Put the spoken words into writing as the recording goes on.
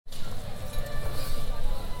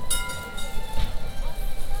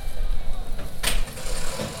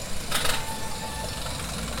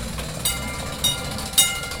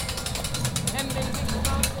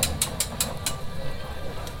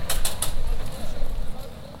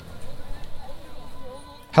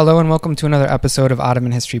Hello and welcome to another episode of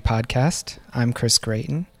Ottoman History Podcast. I'm Chris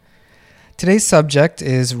Grayton. Today's subject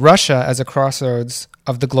is Russia as a crossroads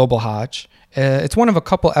of the global Hajj. It's one of a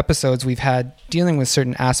couple episodes we've had dealing with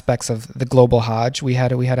certain aspects of the global Hajj. We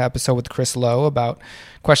had an episode with Chris Lowe about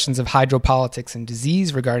questions of hydropolitics and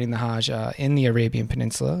disease regarding the Hajj in the Arabian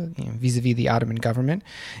Peninsula, vis-a-vis the Ottoman government.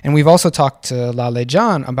 And we've also talked to Lale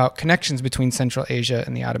Can about connections between Central Asia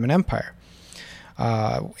and the Ottoman Empire.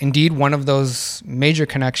 Indeed, one of those major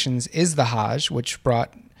connections is the Hajj, which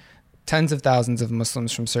brought tens of thousands of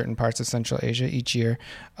Muslims from certain parts of Central Asia each year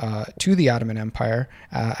to the Ottoman Empire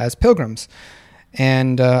as pilgrims.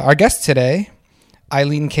 And our guest today,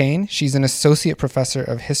 Eileen Kane, she's an associate professor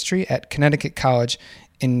of history at Connecticut College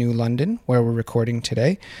in New London, where we're recording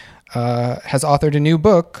today, has authored a new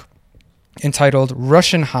book entitled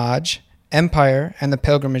Russian Hajj, Empire and the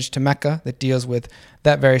Pilgrimage to Mecca, that deals with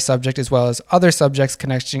that very subject as well as other subjects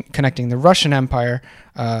connecting the Russian Empire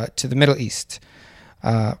to the Middle East.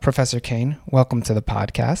 Professor Kane, welcome to the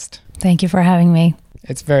podcast. Thank you for having me.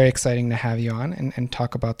 It's very exciting to have you on and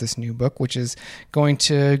talk about this new book, which is going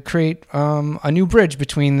to create a new bridge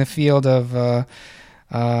between the field of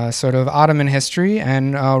sort of Ottoman history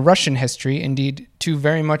and Russian history, indeed two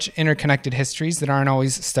very much interconnected histories that aren't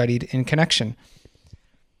always studied in connection.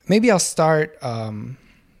 Maybe I'll start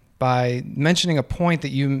by mentioning a point that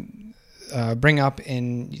you bring up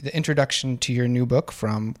in the introduction to your new book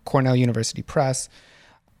from Cornell University Press.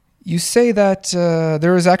 You say that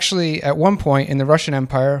there was actually, at one point in the Russian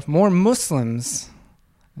Empire, more Muslims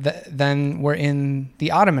than were in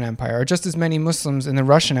the Ottoman Empire, or just as many Muslims in the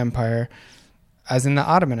Russian Empire as in the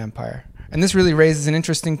Ottoman Empire. And this really raises an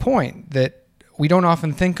interesting point, that we don't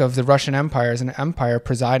often think of the Russian Empire as an empire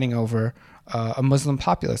presiding over a Muslim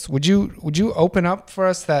populace. Would you open up for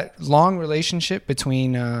us that long relationship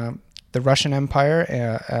between the Russian Empire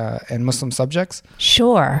and Muslim subjects?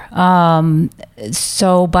 Sure.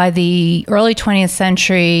 So by the early 20th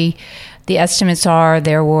century, the estimates are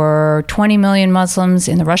there were 20 million Muslims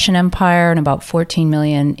in the Russian Empire and about 14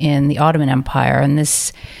 million in the Ottoman Empire. And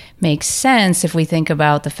this makes sense if we think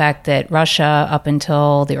about the fact that Russia, up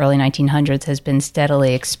until the early 1900s, has been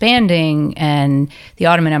steadily expanding, and the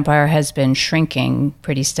Ottoman Empire has been shrinking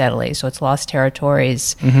pretty steadily. So it's lost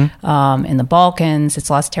territories in the Balkans,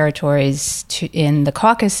 it's lost territories in the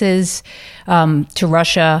Caucasus to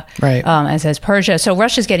Russia, right. As has Persia. So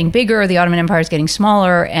Russia's getting bigger, the Ottoman Empire is getting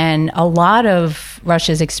smaller, and a lot of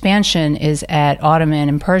Russia's expansion is at Ottoman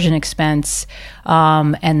and Persian expense,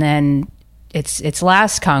 and then its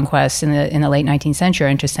last conquest in the late 19th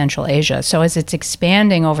century into Central Asia. So as it's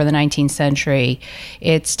expanding over the 19th century,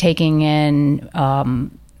 it's taking in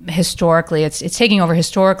historically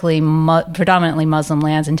predominantly Muslim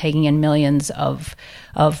lands and taking in millions of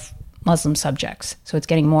Muslim subjects. So it's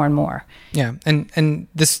getting more and more. Yeah, and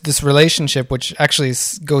this relationship, which actually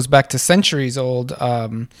goes back to centuries old,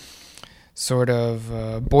 sort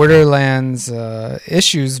of borderlands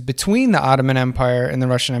issues between the Ottoman Empire and the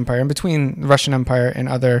Russian Empire, and between the Russian Empire and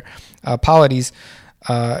other polities,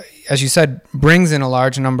 as you said, brings in a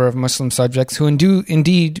large number of Muslim subjects who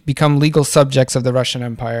indeed become legal subjects of the Russian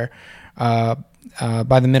Empire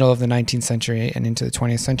by the middle of the 19th century and into the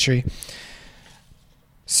 20th century.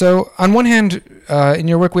 So on one hand, in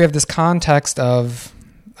your work, we have this context of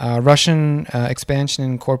Russian expansion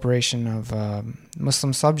and incorporation of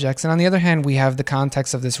Muslim subjects. And on the other hand, we have the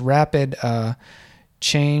context of this rapid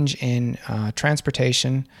change in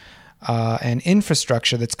transportation and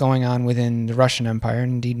infrastructure that's going on within the Russian Empire,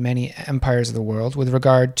 and indeed many empires of the world, with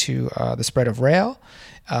regard to the spread of rail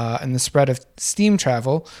and the spread of steam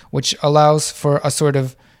travel, which allows for a sort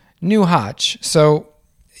of new Hajj. So,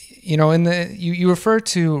 you refer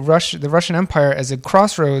to the Russian Empire as a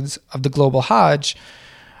crossroads of the global Hajj,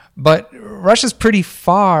 but Russia's pretty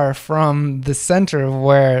far from the center of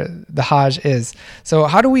where the Hajj is. So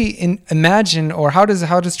how do we imagine, or how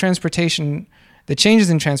does transportation, the changes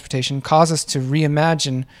in transportation, cause us to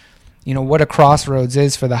reimagine, what a crossroads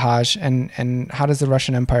is for the Hajj, and how does the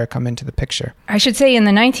Russian Empire come into the picture? I should say in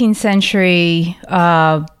the 19th century,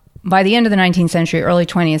 by the end of the 19th century, early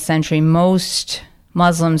 20th century, most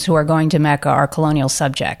Muslims who are going to Mecca are colonial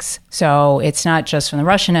subjects. So it's not just from the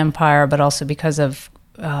Russian Empire, but also because of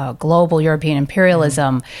global European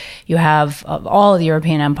imperialism. You have all of the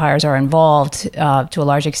European empires are involved to a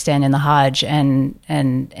large extent in the Hajj,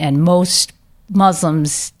 and most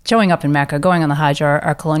Muslims showing up in Mecca, going on the Hajj,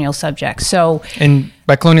 are colonial subjects. So, and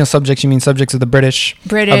by colonial subjects, you mean subjects of the British, of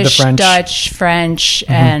the French, Dutch, French,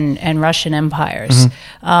 and Russian empires.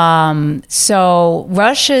 So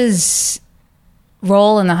Russia's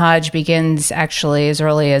role in the Hajj begins actually as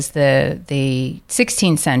early as the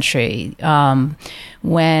 16th century,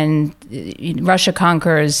 when Russia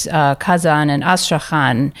conquers Kazan and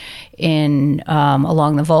Astrakhan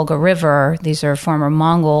along the Volga River. These are former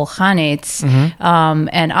Mongol khanates,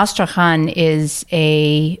 and Astrakhan is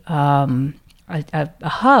a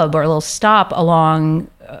hub or a little stop along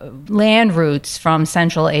land routes from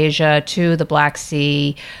Central Asia to the Black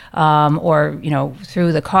Sea, or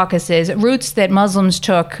through the Caucasus, routes that Muslims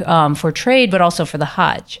took for trade, but also for the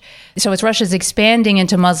Hajj. So as Russia's expanding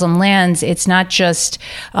into Muslim lands, it's not just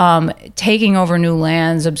taking over new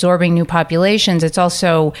lands, absorbing new populations. It's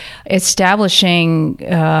also establishing,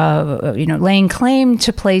 laying claim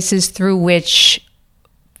to places through which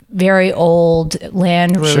very old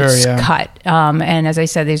land routes cut. And as I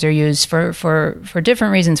said, these are used for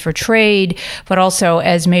different reasons, for trade, but also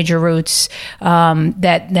as major routes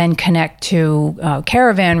that then connect to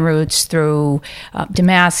caravan routes through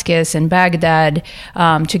Damascus and Baghdad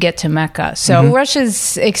to get to Mecca. So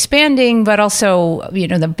Russia's expanding, but also,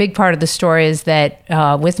 the big part of the story is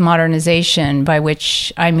that with modernization, by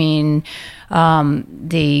which I mean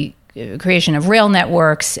the creation of rail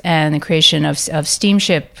networks and the creation of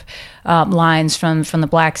steamship lines from the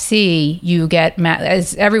Black Sea, you get,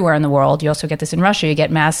 as everywhere in the world, you also get this in Russia, you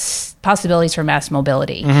get possibilities for mass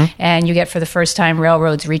mobility. And you get, for the first time,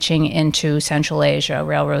 railroads reaching into Central Asia,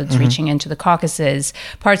 railroads reaching into the Caucasus,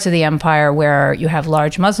 parts of the empire where you have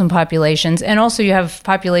large Muslim populations, and also you have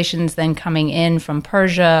populations then coming in from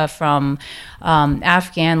Persia, from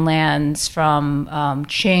Afghan lands, from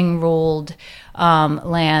Qing-ruled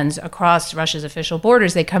lands across Russia's official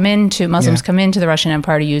borders. Muslims come into the Russian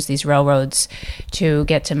Empire to use these railroads to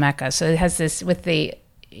get to Mecca. So it has this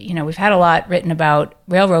we've had a lot written about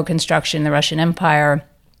railroad construction in the Russian Empire,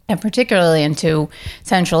 and particularly into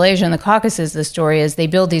Central Asia and the Caucasus. The story is they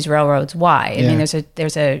build these railroads. Why? I mean,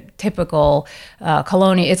 there's a typical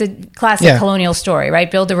colonial. It's a classic colonial story, right?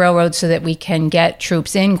 Build the railroads so that we can get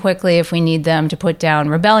troops in quickly if we need them, to put down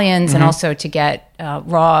rebellions, and also to get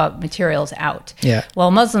raw materials out.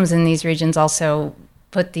 Well, Muslims in these regions also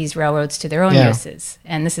put these railroads to their own uses,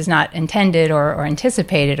 and this is not intended or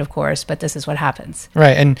anticipated, of course, but this is what happens.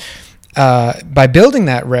 Right, and by building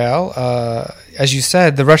that rail, as you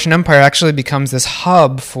said, the Russian Empire actually becomes this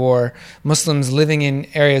hub for Muslims living in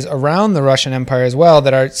areas around the Russian Empire as well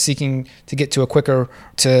that are seeking to get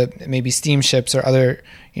to maybe steamships or other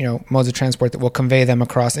modes of transport that will convey them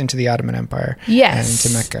across into the Ottoman Empire and into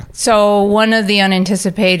Mecca. So one of the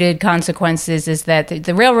unanticipated consequences is that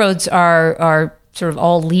the railroads are sort of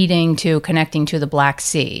all leading to connecting to the Black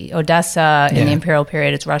Sea. Odessa in the imperial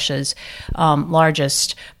period is Russia's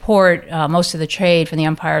largest port. Most of the trade from the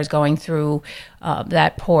empire is going through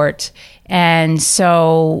that port. And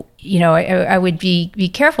so, I would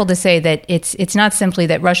be careful to say that it's not simply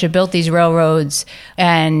that Russia built these railroads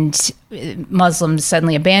and Muslims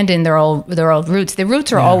suddenly abandoned their old routes. The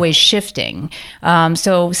routes are always shifting.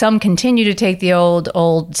 So some continue to take the old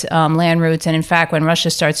land routes. And in fact, when Russia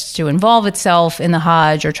starts to involve itself in the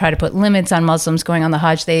Hajj or try to put limits on Muslims going on the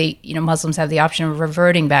Hajj, Muslims have the option of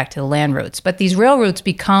reverting back to the land routes. But these rail routes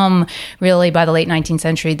become really, by the late 19th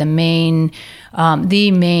century, the main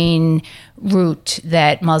route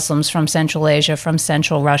that Muslims from Central Asia, from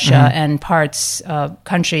Central Russia, and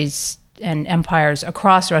countries and empires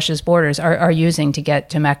across Russia's borders are using to get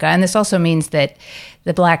to Mecca. And this also means that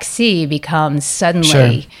the Black Sea becomes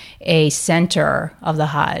suddenly a center of the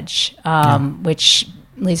Hajj, which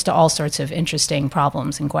leads to all sorts of interesting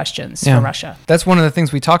problems and questions for Russia. That's one of the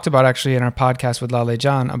things we talked about actually in our podcast with Lale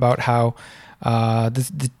Jan, about how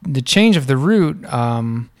the change of the route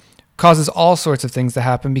causes all sorts of things to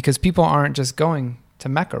happen, because people aren't just going to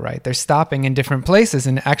Mecca, right? They're stopping in different places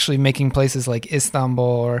and actually making places like Istanbul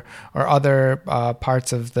or other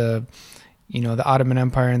parts of the Ottoman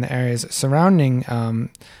Empire and the areas surrounding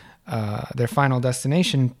their final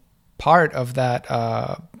destination part of that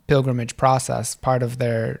pilgrimage process, part of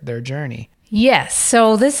their journey. Yes.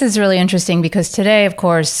 So this is really interesting because today, of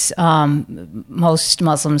course, most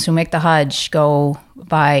Muslims who make the Hajj go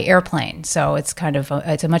by airplane. So it's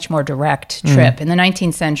it's a much more direct trip. In the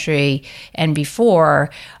 19th century and before,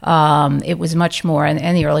 it was much more,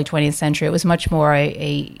 in the early 20th century, it was much more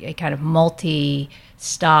a kind of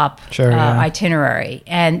multi-stop itinerary.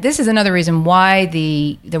 And this is another reason why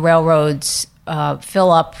the railroads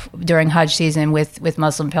fill up during Hajj season with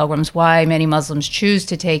Muslim pilgrims, why many Muslims choose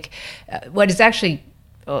to take what is actually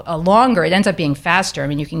longer. It ends up being faster. I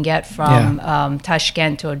mean, you can get from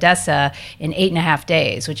Tashkent to Odessa in 8.5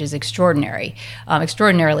 days, which is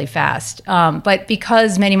extraordinarily fast. But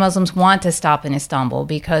because many Muslims want to stop in Istanbul,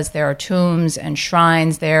 because there are tombs and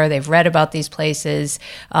shrines there, they've read about these places,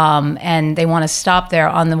 and they want to stop there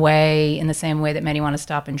on the way in the same way that many want to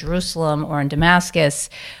stop in Jerusalem or in Damascus.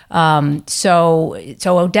 So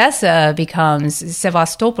Odessa becomes,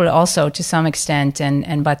 Sevastopol also to some extent,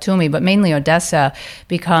 and Batumi, but mainly Odessa,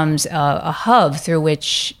 becomes a hub through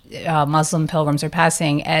which Muslim pilgrims are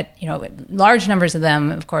passing at, large numbers of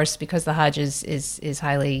them, of course, because the Hajj is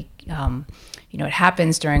highly, it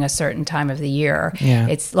happens during a certain time of the year. Yeah.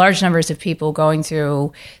 It's large numbers of people going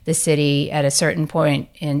through the city at a certain point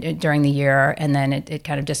during the year, and then it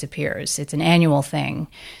kind of disappears. It's an annual thing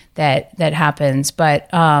that happens. But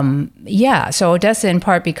so Odessa, in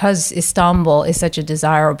part because Istanbul is such a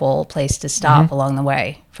desirable place to stop along the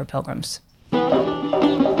way for pilgrims.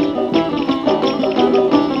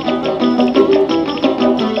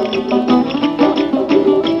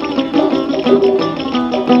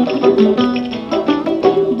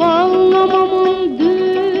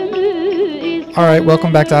 All right,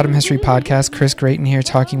 welcome back to Autumn History Podcast. Chris Grayton here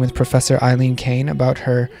talking with Professor Eileen Kane about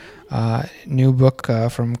her new book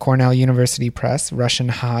from Cornell University Press, Russian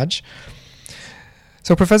Hajj.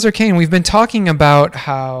 So, Professor Kane, we've been talking about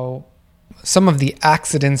how some of the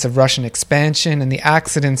accidents of Russian expansion and the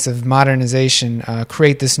accidents of modernization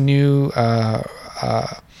create this new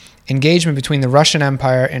engagement between the Russian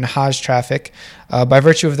Empire and Hajj traffic by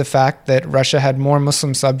virtue of the fact that Russia had more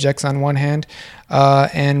Muslim subjects on one hand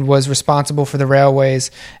and was responsible for the railways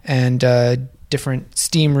and different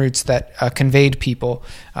steam routes that conveyed people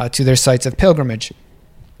to their sites of pilgrimage.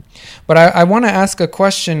 But I want to ask a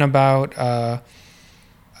question about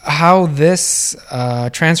how this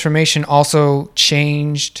transformation also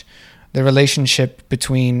changed the relationship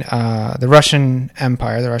between the Russian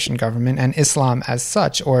Empire, the Russian government, and Islam as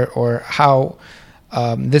such, or how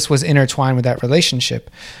this was intertwined with that relationship.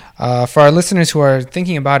 For our listeners who are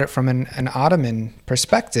thinking about it from an Ottoman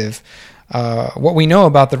perspective, what we know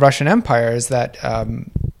about the Russian Empire is that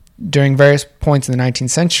during various points in the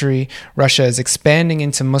 19th century, Russia is expanding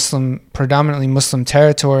into predominantly Muslim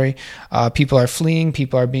territory. People are fleeing,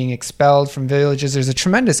 people are being expelled from villages. There's a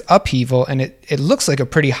tremendous upheaval, and it looks like a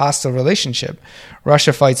pretty hostile relationship.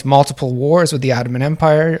 Russia fights multiple wars with the Ottoman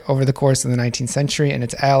Empire over the course of the 19th century, and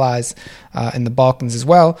its allies in the Balkans as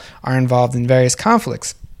well are involved in various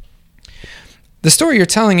conflicts. The story you're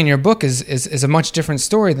telling in your book is a much different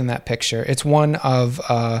story than that picture. It's one of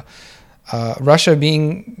Russia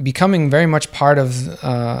becoming very much part of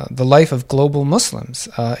the life of global Muslims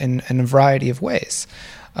in a variety of ways.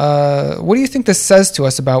 What do you think this says to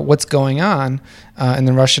us about what's going on in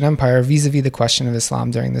the Russian Empire vis-a-vis the question of Islam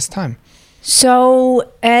during this time? So,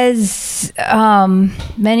 as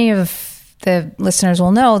many of the listeners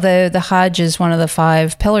will know, the Hajj is one of the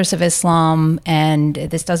 5 pillars of Islam, and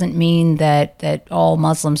this doesn't mean that all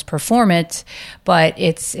Muslims perform it, but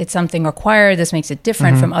it's something required. This makes it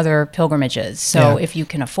different from other pilgrimages. So if you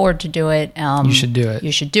can afford to do it, you should do it.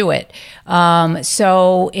 You should do it.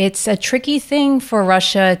 So it's a tricky thing for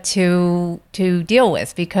Russia to deal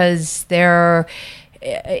with, because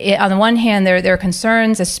on the one hand, there are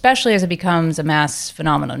concerns, especially as it becomes a mass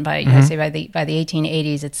phenomenon. I say by the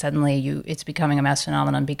 1880s, it's becoming a mass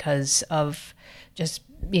phenomenon because of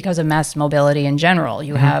mass mobility in general.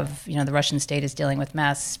 You have, the Russian state is dealing with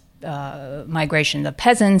mass migration of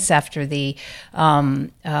peasants after the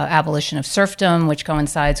abolition of serfdom, which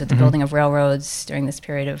coincides with the building of railroads during this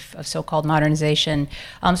period of so-called modernization.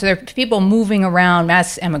 So there are people moving around,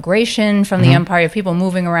 mass emigration from the empire, people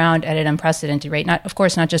moving around at an unprecedented rate. Not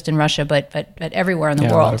just in Russia, but everywhere in the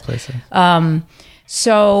world. A lot of places.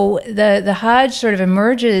 So the Hajj sort of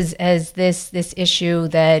emerges as this issue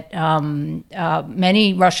that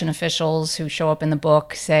many Russian officials who show up in the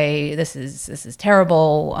book say this is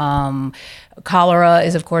terrible. Cholera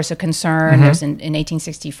is, of course, a concern. There's in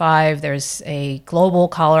 1865, there's a global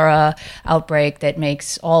cholera outbreak that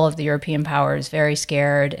makes all of the European powers very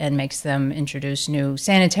scared and makes them introduce new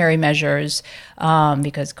sanitary measures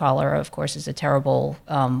because cholera, of course, is a terrible,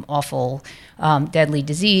 awful, deadly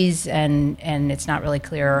disease, and it's not really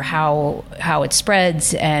clear how it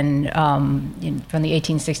spreads. And from the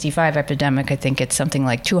 1865 epidemic, I think it's something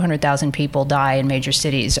like 200,000 people die in major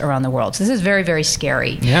cities around the world. So this is very, very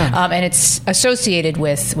scary. Yeah. And it's associated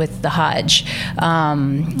with the Hajj,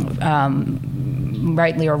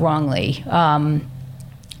 rightly or wrongly.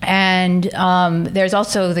 And there's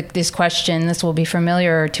also this question, this will be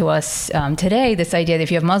familiar to us today, this idea that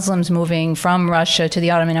if you have Muslims moving from Russia to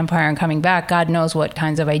the Ottoman Empire and coming back, God knows what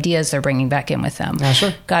kinds of ideas they're bringing back in with them. Yeah,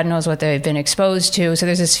 sure. God knows what they've been exposed to. So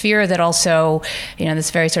there's this fear that also,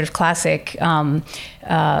 this very sort of classic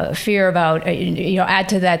fear about, add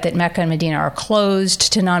to that Mecca and Medina are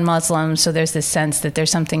closed to non-Muslims. So there's this sense that there's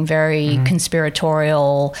something very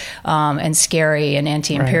conspiratorial and scary and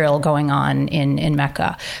anti-imperial going on in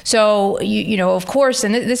Mecca. So, of course,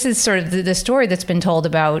 and this is sort of the story that's been told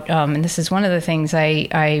about, and this is one of the things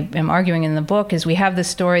I am arguing in the book, is we have the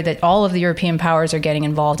story that all of the European powers are getting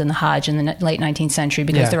involved in the Hajj in the late 19th century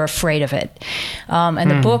because they're afraid of it. And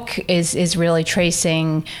the book is really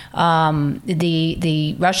tracing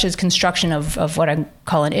the Russia's construction of what I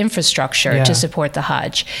call an infrastructure to support the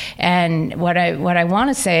Hajj. And what I want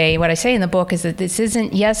to say, what I say in the book is that this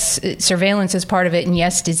isn't, yes, surveillance is part of it, and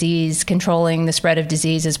yes, disease, controlling the spread of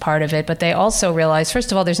disease is part of it, but they also realize,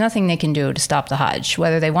 first of all, there's nothing they can do to stop the Hajj,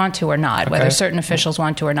 whether they want to or not, whether certain officials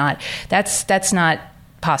want to or not. That's not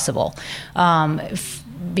possible.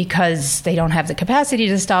 Because they don't have the capacity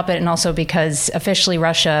to stop it, and also because officially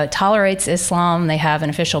Russia tolerates Islam. They have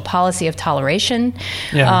an official policy of toleration,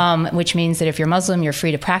 which means that if you're Muslim, you're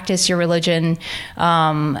free to practice your religion.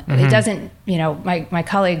 It doesn't, my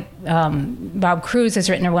colleague Bob Cruz has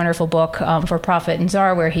written a wonderful book for Prophet and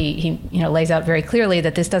Czar, where he lays out very clearly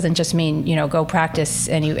that this doesn't just mean go practice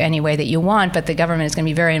any way that you want, but the government is going to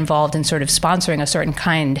be very involved in sort of sponsoring a certain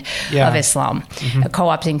kind of Islam,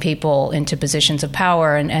 co-opting people into positions of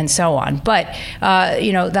power and so on. But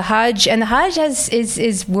the Hajj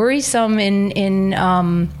is worrisome in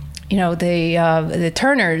the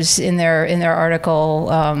Turners in their article,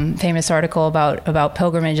 famous article about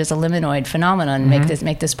pilgrimage as a liminoid phenomenon,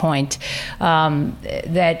 make this point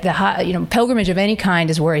that pilgrimage of any kind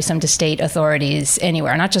is worrisome to state authorities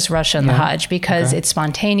anywhere, not just Russia and the Hajj, because it's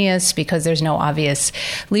spontaneous, because there's no obvious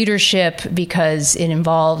leadership, because it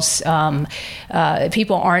involves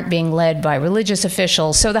people aren't being led by religious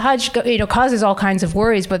officials. So the Hajj causes all kinds of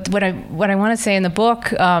worries. But what I want to say in the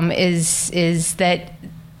book is that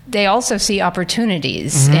they also see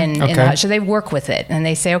opportunities in the Hajj. So they work with it, and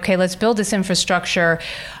they say, okay, let's build this infrastructure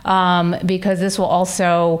because this will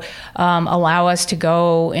also allow us to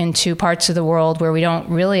go into parts of the world where we don't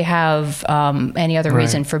really have any other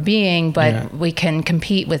reason for being, but we can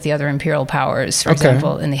compete with the other imperial powers, for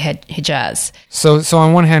example, in the Hijaz. So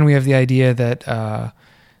on one hand, we have the idea that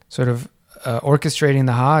orchestrating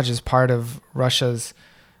the Hajj is part of Russia's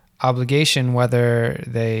obligation, whether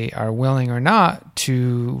they are willing or not,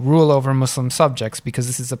 to rule over Muslim subjects, because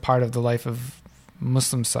this is a part of the life of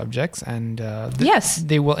Muslim subjects, and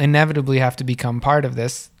they will inevitably have to become part of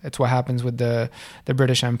this. It's what happens with the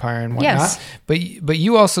British Empire and whatnot. Yes. But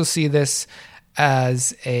you also see this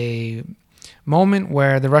as a moment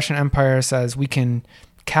where the Russian Empire says we can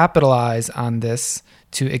capitalize on this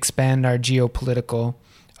to expand our geopolitical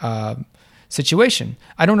situation.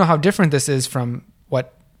 I don't know how different this is from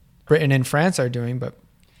what Britain and France are doing, but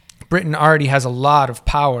Britain already has a lot of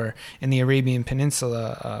power in the Arabian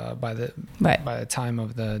Peninsula by the time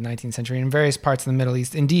of the 19th century, in various parts of the Middle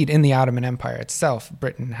East. Indeed, in the Ottoman Empire itself,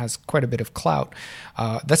 Britain has quite a bit of clout.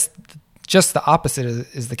 That's just the opposite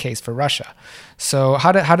is the case for Russia. So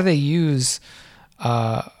how do they use?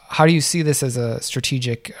 How do you see this as a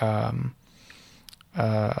strategic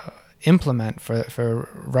implement for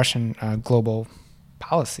Russian global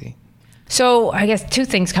policy? So I guess two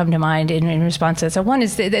things come to mind in response to this. So one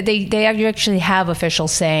is that they actually have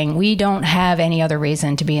officials saying, we don't have any other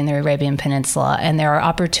reason to be in the Arabian Peninsula, and there are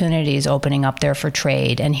opportunities opening up there for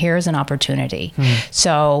trade, and here's an opportunity.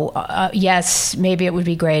 So yes, maybe it would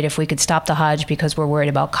be great if we could stop the Hajj because we're worried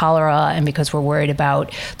about cholera and because we're worried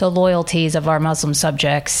about the loyalties of our Muslim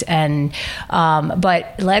subjects. And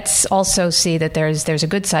but let's also see that there's a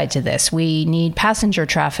good side to this. We need passenger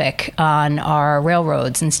traffic on our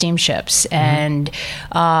railroads and steamships. And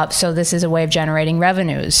so this is a way of generating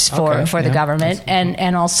revenues for the government.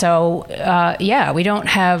 And also, we don't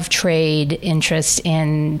have trade interests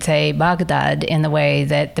in, say, Baghdad in the way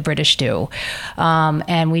that the British do.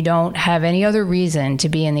 And we don't have any other reason to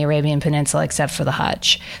be in the Arabian Peninsula except for the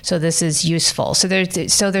Hajj. So this is useful. So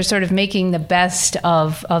they're sort of making the best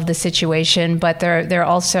of the situation, but they're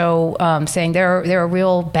also saying there are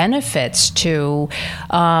real benefits to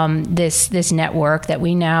this network that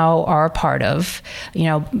we now are part of,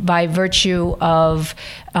 by virtue of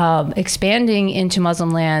expanding into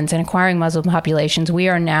Muslim lands and acquiring Muslim populations. We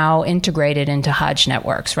are now integrated into Hajj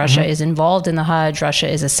networks. Russia is involved in the Hajj. Russia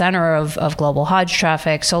is a center of global Hajj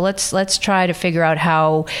traffic. So let's try to figure out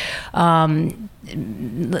how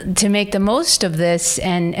to make the most of this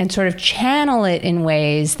and sort of channel it in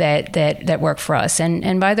ways that work for us.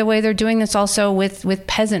 And by the way, they're doing this also with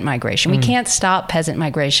peasant migration. We can't stop peasant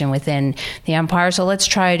migration within the empire, so let's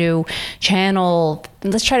try to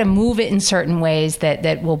move it in certain ways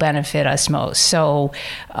that will benefit us most. So,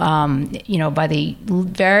 by the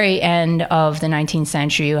very end of the 19th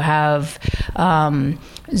century, you have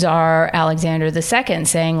Tsar Alexander II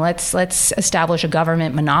saying, let's establish a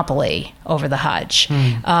government monopoly over the Hajj.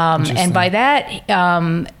 And by that,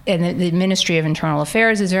 and the Ministry of Internal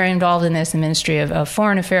Affairs is very involved in this, the Ministry of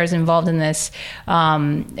Foreign Affairs involved in this,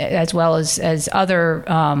 as well as other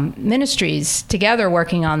ministries together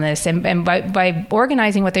working on this. And by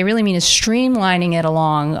organizing, what they really mean is streamlining it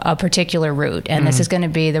along a particular route. And this is going to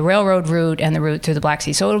be the railroad route and the route through the Black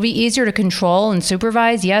Sea. So it'll be easier to control and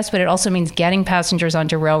supervise, yes, but it also means getting passengers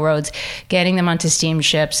onto railroads, getting them onto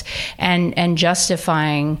steamships, and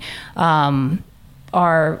justifying our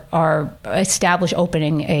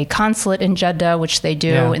opening a consulate in Jeddah, which they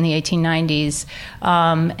do in the 1890s,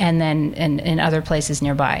 and then in other places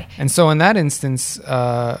nearby. And so in that instance,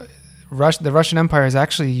 the Russian Empire is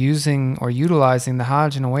actually using or utilizing the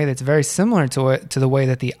Hajj in a way that's very similar to the way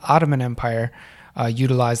that the Ottoman Empire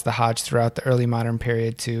utilized the Hajj throughout the early modern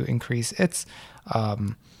period to increase its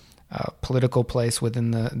political place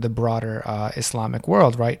within the broader Islamic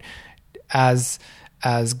world, right? As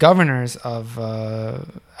governors of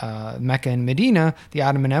Mecca and Medina, the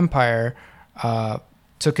Ottoman Empire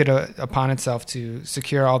took it upon itself to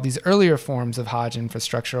secure all these earlier forms of Hajj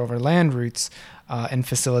infrastructure over land routes and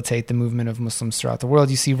facilitate the movement of Muslims throughout the world.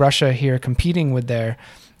 You see Russia here competing with their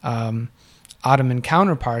Ottoman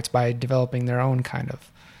counterparts by developing their own kind of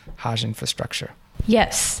Hajj infrastructure.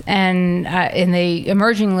 Yes, and in the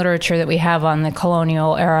emerging literature that we have on the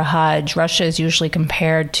colonial era Hajj, Russia is usually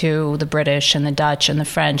compared to the British and the Dutch and the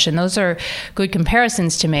French, and those are good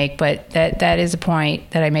comparisons to make, but that is a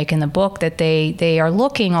point that I make in the book, that they are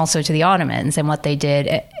looking also to the Ottomans and what they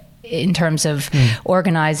did in terms of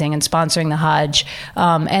organizing and sponsoring the Hajj,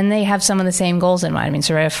 and they have some of the same goals in mind. I mean,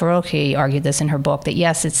 Soraya Faroukhi argued this in her book, that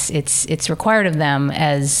yes, it's required of them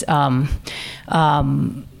as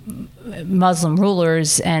Muslim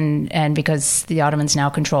rulers, and because the Ottomans now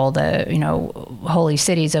control the holy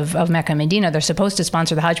cities of Mecca and Medina, they're supposed to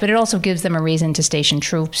sponsor the Hajj, but it also gives them a reason to station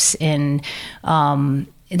troops in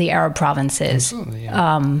the Arab provinces. Absolutely,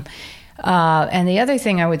 yeah. And the other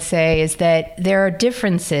thing I would say is that there are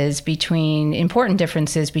important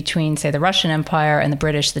differences between, say, the Russian Empire and the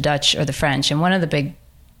British, the Dutch, or the French. And one of the big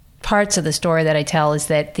parts of the story that I tell is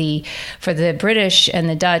that for the British and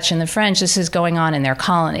the Dutch and the French, this is going on in their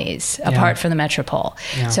colonies, apart from the metropole.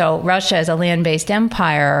 Yeah. So Russia, as a land-based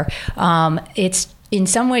empire, it's in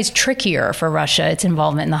some ways trickier for Russia, its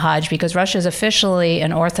involvement in the Hajj, because Russia is officially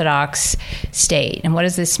an Orthodox state. And what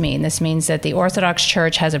does this mean? This means that the Orthodox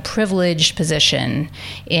Church has a privileged position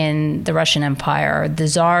in the Russian Empire. The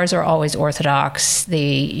czars are always Orthodox.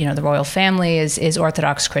 The royal family is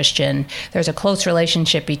Orthodox Christian. There's a close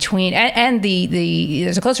relationship between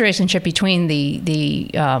there's a close relationship between the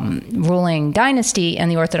ruling dynasty and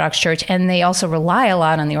the Orthodox Church, and they also rely a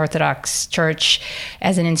lot on the Orthodox Church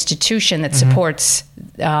as an institution that supports.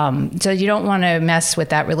 So you don't want to mess with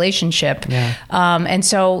that relationship. Yeah. And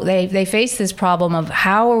so they face this problem of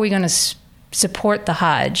how are we going to support the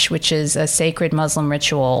Hajj, which is a sacred Muslim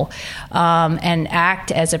ritual, and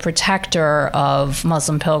act as a protector of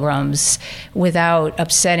Muslim pilgrims without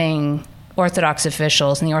upsetting Orthodox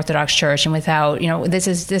officials in the Orthodox Church, and without, this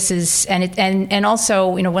is and also,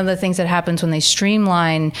 one of the things that happens when they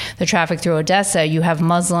streamline the traffic through Odessa, you have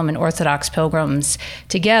Muslim and Orthodox pilgrims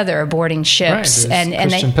together boarding ships, and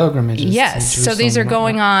Christian pilgrimages. Yes, so these are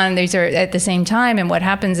going on. These are at the same time, and what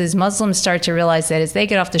happens is Muslims start to realize that as they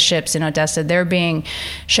get off the ships in Odessa, they're being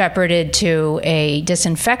shepherded to a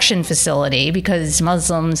disinfection facility because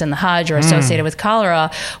Muslims and the Hajj are associated with cholera,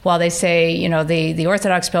 while they say, the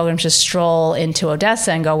Orthodox pilgrims just stroll into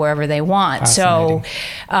Odessa and go wherever they want. So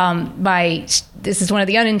this is one of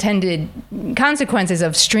the unintended consequences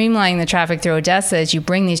of streamlining the traffic through Odessa, is you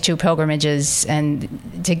bring these two pilgrimages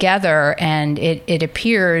together, and it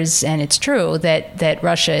appears, and it's true, that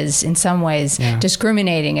Russia is in some ways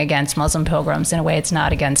discriminating against Muslim pilgrims in a way it's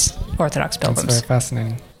not against Orthodox pilgrims. That's very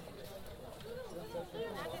fascinating.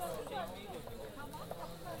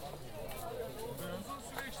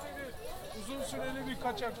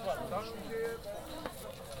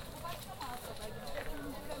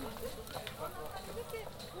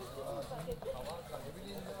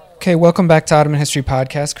 Okay, welcome back to Ottoman History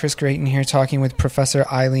Podcast. Chris Grayton here talking with Professor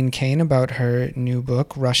Eileen Kane about her new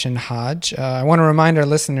book, Russian Hajj. I want to remind our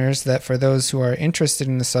listeners that for those who are interested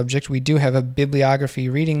in the subject, we do have a bibliography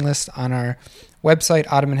reading list on our website,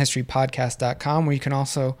 OttomanHistoryPodcast.com, where you can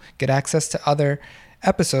also get access to other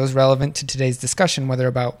episodes relevant to today's discussion, whether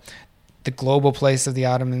about the global place of the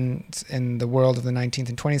Ottomans in the world of the 19th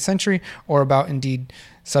and 20th century, or about, indeed,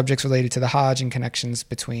 subjects related to the Hajj and connections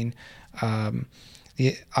between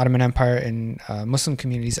the Ottoman Empire and Muslim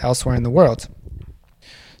communities elsewhere in the world.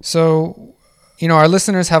 So, our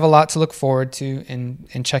listeners have a lot to look forward to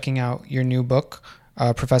in checking out your new book,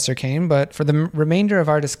 Professor Kane. But for the remainder of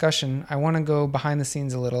our discussion, I want to go behind the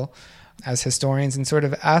scenes a little as historians and sort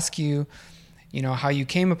of ask you, how you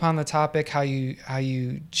came upon the topic, how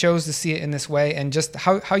you chose to see it in this way, and just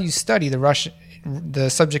how you study the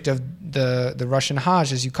subject of the Russian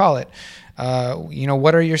Hajj, as you call it.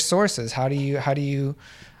 What are your sources? How do you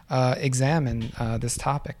examine this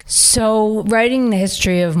topic? So writing the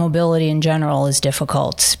history of mobility in general is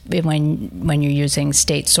difficult when you're using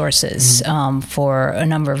state sources for a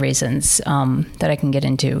number of reasons that I can get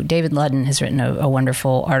into. David Ludden has written a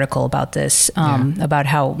wonderful article about this, about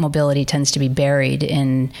how mobility tends to be buried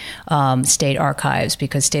in state archives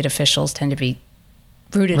because state officials tend to be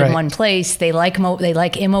rooted in one place. They like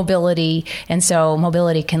immobility, and so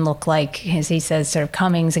mobility can look like, as he says, sort of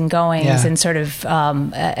comings and goings, and sort of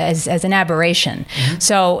as an aberration.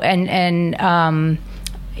 So, I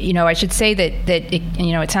should say that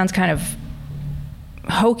it sounds kind of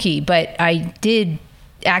hokey, but I did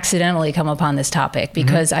accidentally come upon this topic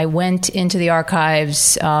because I went into the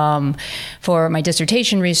archives for my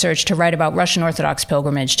dissertation research to write about Russian Orthodox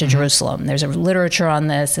pilgrimage to Jerusalem. There's a literature on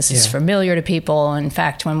this. This is familiar to people. In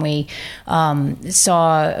fact, when we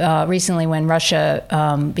saw recently when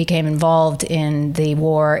Russia became involved in the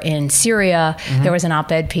war in Syria, there was an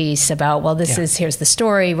op-ed piece about, here's the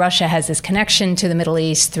story. Russia has this connection to the Middle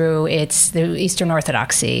East through the Eastern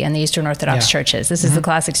Orthodoxy and the Eastern Orthodox churches. This is the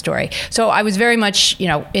classic story. So I was very much,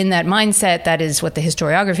 in that mindset. That is what the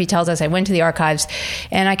historiography tells us. I went to the archives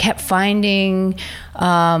and I kept finding,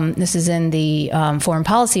 this is in the Foreign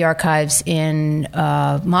Policy Archives in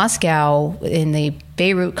Moscow, in the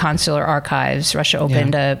Beirut Consular Archives. Russia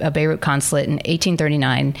opened a Beirut consulate in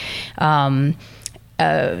 1839.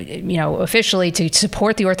 Officially to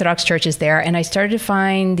support the Orthodox churches there. And I started to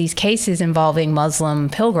find these cases involving Muslim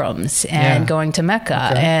pilgrims and going to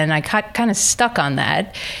Mecca. And I got kind of stuck on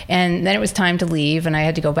that. And then it was time to leave, and I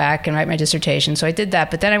had to go back and write my dissertation. So I did that.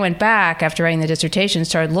 But then I went back after writing the dissertation,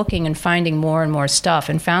 started looking and finding more and more stuff,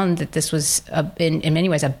 and found that this was, in many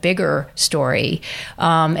ways, a bigger story.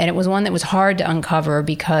 And it was one that was hard to uncover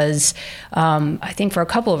because I think for a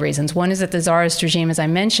couple of reasons. One is that the Tsarist regime, as I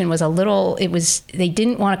mentioned, they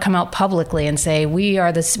didn't want to come out publicly and say we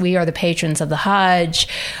are the patrons of the Hajj,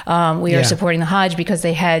 we are supporting the Hajj, because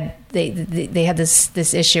they had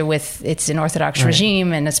this issue with it's an Orthodox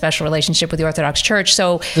regime and a special relationship with the Orthodox Church.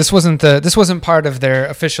 So this wasn't part of their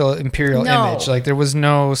official imperial image. Like there was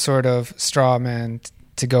no sort of straw man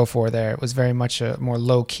to go for there. It was very much a more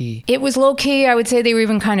low-key. It was low-key. I would say they were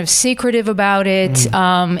even kind of secretive about it.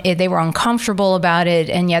 They were uncomfortable about it,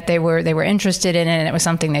 and yet they were interested in it, and it was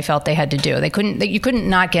something they felt they had to do. You couldn't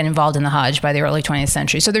not get involved in the Hajj by the early 20th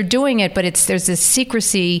century. So they're doing it, but there's this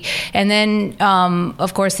secrecy. And then,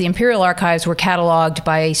 of course, the imperial archives were cataloged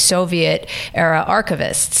by Soviet-era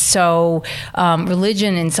archivists. So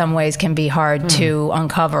religion, in some ways, can be hard to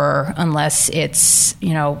uncover unless it's,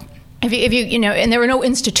 If you and there were no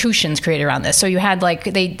institutions created around this. So you had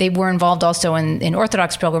they were involved also in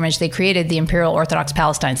Orthodox pilgrimage. They created the Imperial Orthodox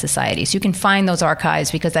Palestine Society. So you can find those archives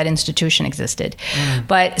because that institution existed.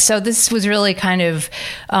 But so this was really kind of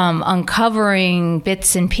uncovering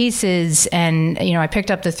bits and pieces. And, I picked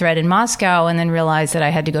up the thread in Moscow and then realized that I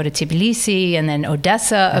had to go to Tbilisi, and then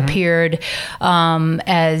Odessa appeared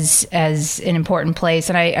as an important place.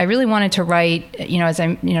 And I really wanted to write,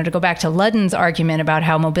 to go back to Ludden's argument about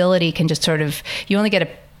how mobility can just sort of, you only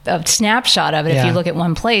get a snapshot of it if you look at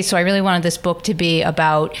one place. So I really wanted this book to be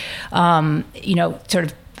about, sort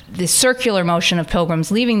of the circular motion of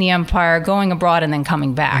pilgrims leaving the empire, going abroad, and then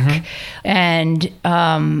coming back. And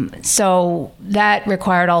so that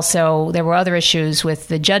required also, there were other issues with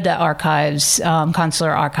the Jeddah archives.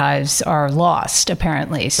 Consular archives are lost,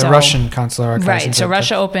 apparently. The Russian consular archives. Right. So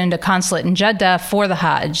Russia opened a consulate in Jeddah for the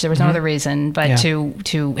Hajj. There was no other reason but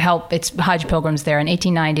to help its Hajj pilgrims there in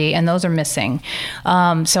 1890, and those are missing.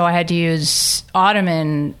 So I had to use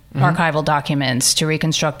Ottoman archival documents to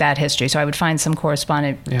reconstruct that history. So I would find some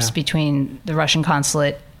correspondence between the Russian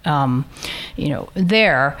consulate,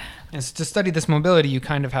 there. And to study this mobility, you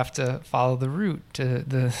kind of have to follow the route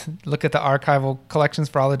to look at the archival collections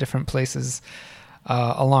for all the different places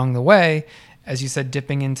along the way. As you said,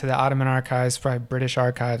 dipping into the Ottoman archives, probably British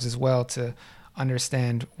archives as well, to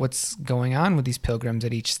understand what's going on with these pilgrims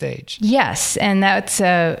at each stage. Yes, and that's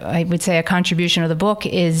I would say a contribution of the book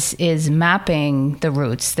is mapping the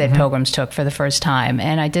routes that pilgrims took for the first time.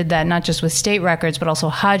 And I did that not just with state records, but also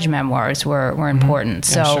Hajj memoirs were important.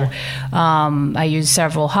 Yeah, so sure. I used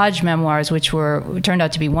several Hajj memoirs, which turned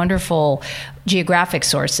out to be wonderful geographic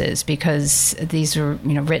sources, because these were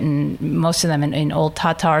written, most of them in Old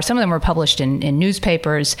Tatar. Some of them were published in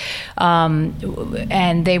newspapers,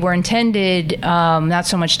 and they were intended not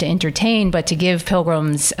so much to entertain, but to give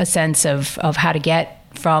pilgrims a sense of how to get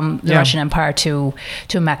from the Russian Empire to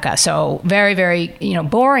Mecca. So very, very,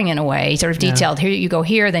 boring in a way, sort of detailed. Here you go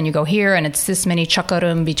here, then you go here, and it's this many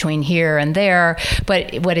chakarim between here and there.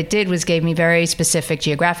 But what it did was gave me very specific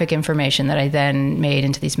geographic information that I then made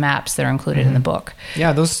into these maps that are included in the book.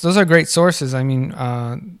 Yeah, those are great sources. I mean,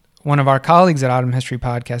 one of our colleagues at Ottoman History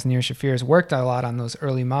Podcast, Nir Shafir, has worked a lot on those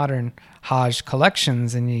early modern Hajj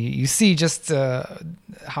collections, and you see just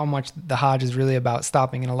how much the Hajj is really about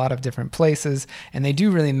stopping in a lot of different places, and they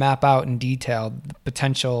do really map out in detail the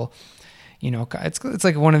potential. It's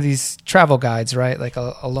like one of these travel guides, right? Like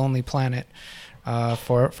a Lonely Planet.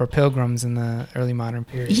 For pilgrims in the early modern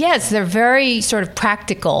period. Yes, they're very sort of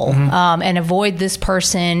practical, and avoid this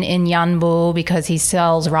person in Yanbu because he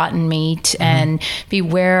sells rotten meat, and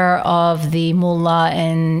beware of the mullah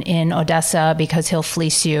in Odessa because he'll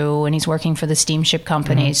fleece you and he's working for the steamship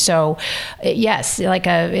company. So, yes,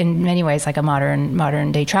 in many ways like a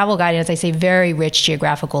modern day travel guide. And as I say, very rich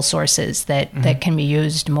geographical sources that can be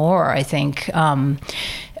used more, I think.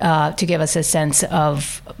 To give us a sense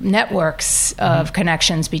of networks of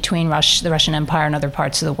connections between the Russian Empire and other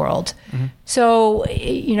parts of the world. So,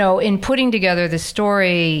 in putting together the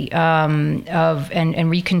story and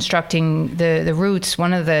reconstructing the routes,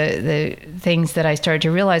 one of the things that I started to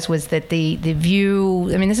realize was that the view,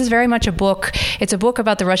 this is very much a book. It's a book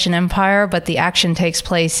about the Russian Empire, but the action takes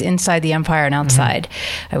place inside the empire and outside,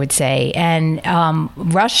 I would say. And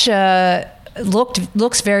Russia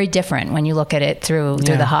looks very different when you look at it through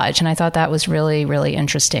the Hajj, and I thought that was really, really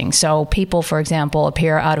interesting. So people, for example,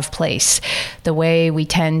 appear out of place. The way we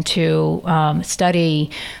tend to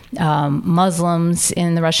study Muslims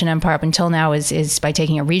in the Russian Empire up until now is by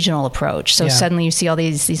taking a regional approach. So suddenly you see all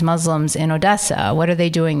these Muslims in Odessa. What are they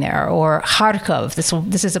doing there? Or Kharkov.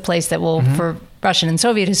 This is a place that will, for Russian and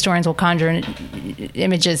Soviet historians, will conjure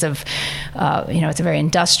images of, it's a very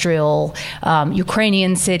industrial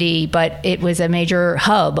Ukrainian city, but it was a major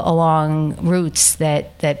hub along routes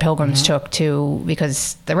that pilgrims took to,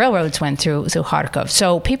 because the railroads went through Kharkov.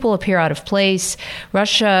 So people appear out of place.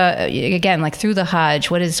 Russia, again, like through the Hajj,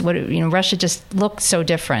 Russia just looks so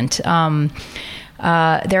different.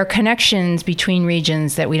 There are connections between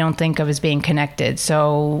regions that we don't think of as being connected.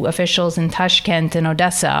 So officials in Tashkent and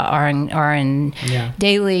Odessa are in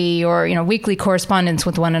daily or weekly correspondence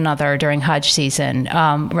with one another during Hajj season.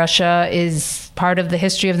 Russia is part of the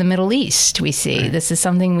history of the Middle East. We see this is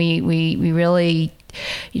something we really.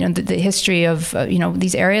 The history of,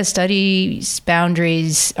 these area studies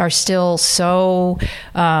boundaries are still so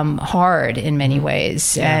hard in many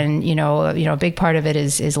ways. Yeah. And, a big part of it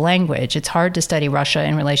is language. It's hard to study Russia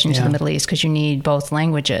in relation to the Middle East because you need both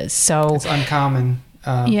languages. So it's uncommon,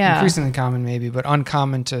 increasingly common maybe, but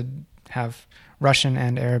uncommon to have Russian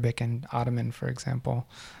and Arabic and Ottoman, for example.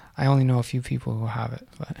 I only know a few people who have it.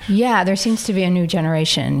 But. Yeah, there seems to be a new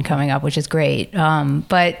generation coming up, which is great.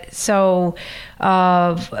 But so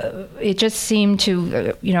it just seemed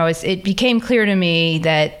to, it became clear to me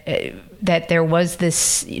that there was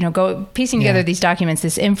this, piecing together these documents,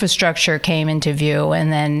 this infrastructure came into view,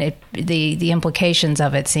 and then the implications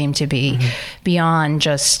of it seemed to be beyond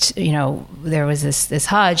just, there was this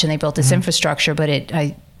Hajj and they built this infrastructure, but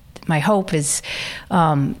my hope is,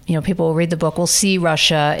 people will read the book, will see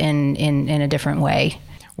Russia in a different way.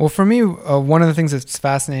 Well, for me, one of the things that's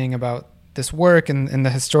fascinating about this work and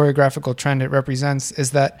the historiographical trend it represents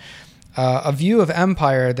is that a view of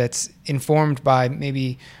empire that's informed by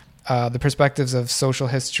maybe the perspectives of social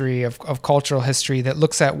history, of cultural history, that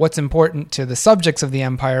looks at what's important to the subjects of the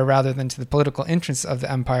empire rather than to the political interests of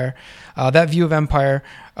the empire. That view of empire,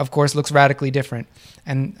 of course, looks radically different.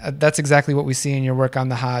 And that's exactly what we see in your work on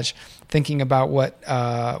the Hajj, thinking about what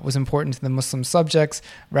was important to the Muslim subjects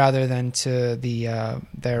rather than to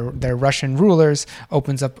their Russian rulers,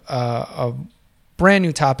 opens up a brand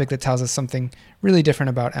new topic that tells us something really different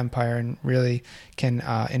about empire and really can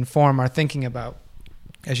inform our thinking about,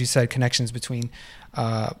 as you said, connections between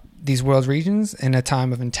these world regions in a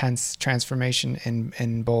time of intense transformation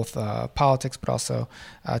in both politics, but also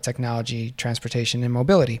technology, transportation, and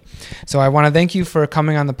mobility. So I want to thank you for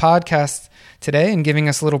coming on the podcast today and giving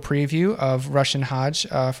us a little preview of Russian Hajj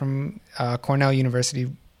from Cornell University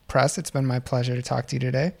Press. It's been my pleasure to talk to you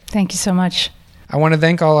today. Thank you so much. I want to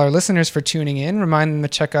thank all our listeners for tuning in. Remind them to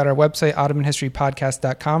check out our website,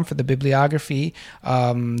 OttomanHistoryPodcast.com, for the bibliography,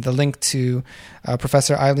 the link to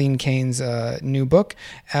Professor Eileen Kane's new book,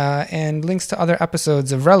 and links to other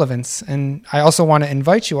episodes of relevance. And I also want to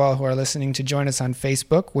invite you all who are listening to join us on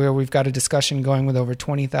Facebook, where we've got a discussion going with over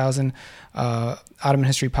 20,000 Ottoman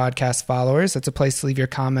History Podcast followers. It's a place to leave your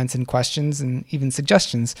comments and questions and even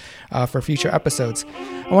suggestions for future episodes.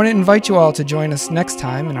 I want to invite you all to join us next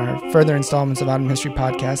time in our further installments of Ottoman History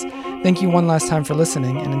Podcast. Thank you one last time for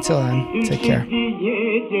listening, and until then, take care.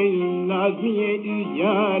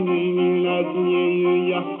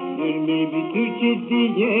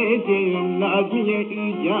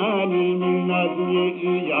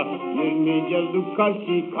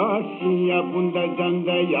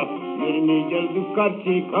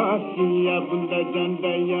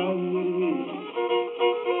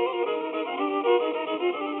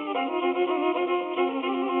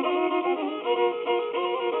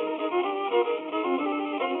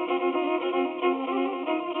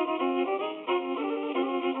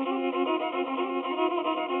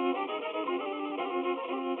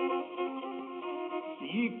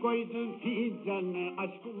 Koydu fidan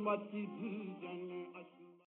aşkım vati düzen